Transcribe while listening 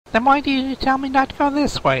Then why did you tell me not to go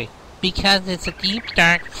this way? Because it's a deep,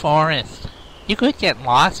 dark forest. You could get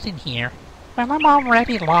lost in here. Well, I'm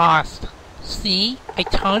already lost. See? I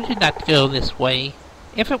told you not to go this way.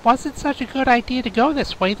 If it wasn't such a good idea to go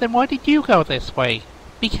this way, then why did you go this way?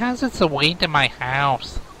 Because it's the way to my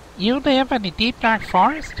house. You live in a deep, dark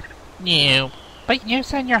forest? No. But you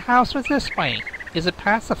said your house was this way. Is it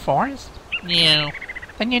past the forest? No.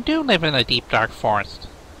 Then you do live in a deep, dark forest.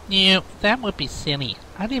 No, that would be silly.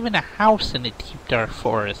 I live in a house in a deep, dark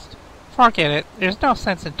forest. Forget it. There's no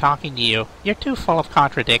sense in talking to you. You're too full of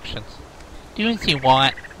contradictions. Do as you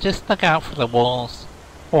want. Just look out for the wolves.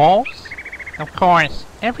 Wolves? Of course.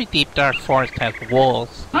 Every deep, dark forest has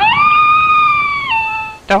wolves.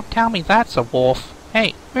 Don't tell me that's a wolf.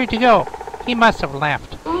 Hey, where'd you go? He must have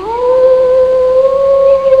left.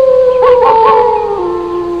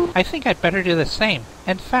 I think I'd better do the same,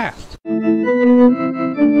 and fast.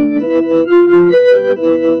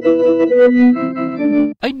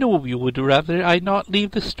 I know you would rather I not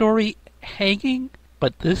leave the story hanging,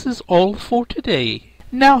 but this is all for today.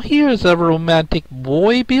 Now here's a romantic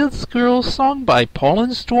boy builds girl song by Paul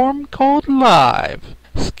and Storm called Live.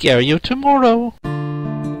 Scare you tomorrow.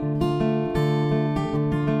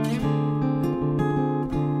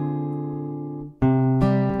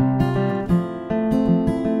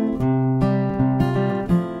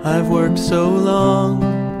 I've worked so long,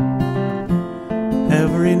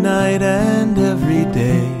 every night and every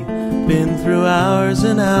day, been through hours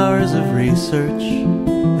and hours of research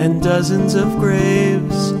and dozens of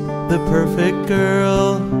graves. The perfect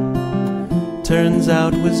girl turns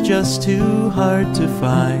out was just too hard to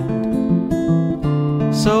find.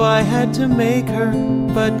 So I had to make her,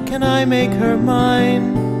 but can I make her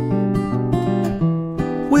mine?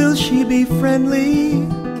 Will she be friendly?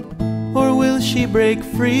 Or will she break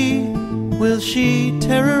free? Will she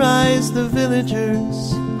terrorize the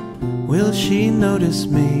villagers? Will she notice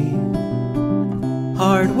me?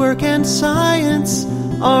 Hard work and science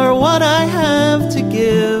are what I have to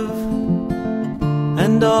give,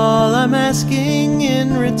 and all I'm asking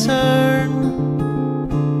in return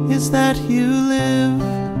is that you live.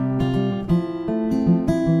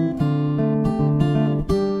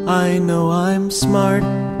 I know I'm smart,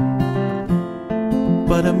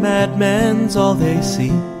 but a madman's all they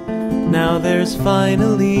see. Now there's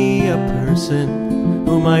finally a person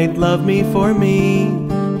who might love me for me.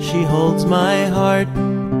 She holds my heart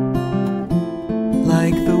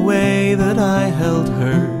like the way that I held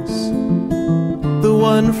hers. The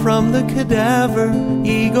one from the cadaver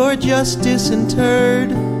Igor just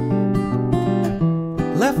disinterred.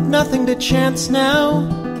 Left nothing to chance now,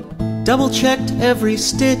 double-checked every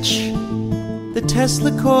stitch. The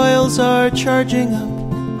Tesla coils are charging up.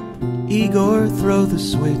 Igor, throw the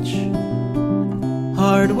switch.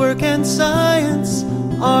 Hard work and science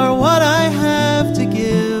are what I have to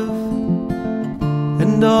give,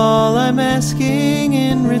 and all I'm asking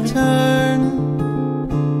in return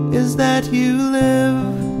is that you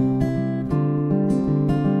live.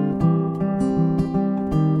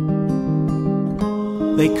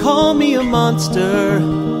 They call me a monster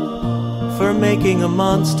for making a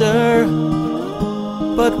monster.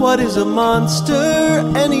 But what is a monster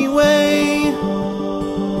anyway?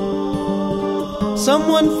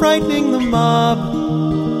 Someone frightening the mob,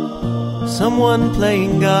 someone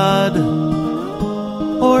playing God,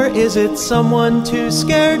 or is it someone too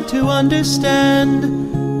scared to understand,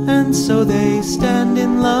 and so they stand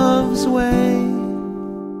in love's way?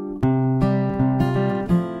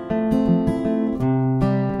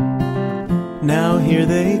 Now here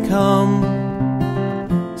they come.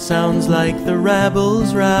 Sounds like the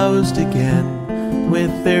rabble's roused again,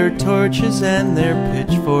 with their torches and their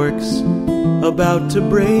pitchforks, about to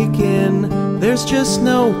break in. There's just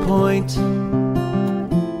no point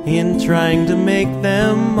in trying to make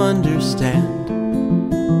them understand.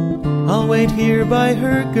 I'll wait here by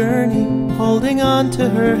her gurney, holding on to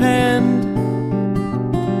her hand.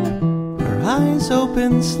 Her eyes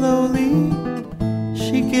open slowly,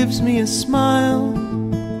 she gives me a smile.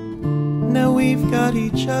 Now we've got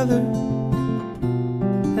each other,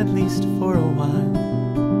 at least for a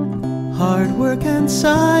while. Hard work and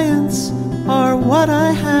science are what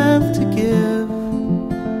I have to give,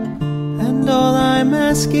 and all I'm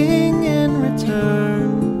asking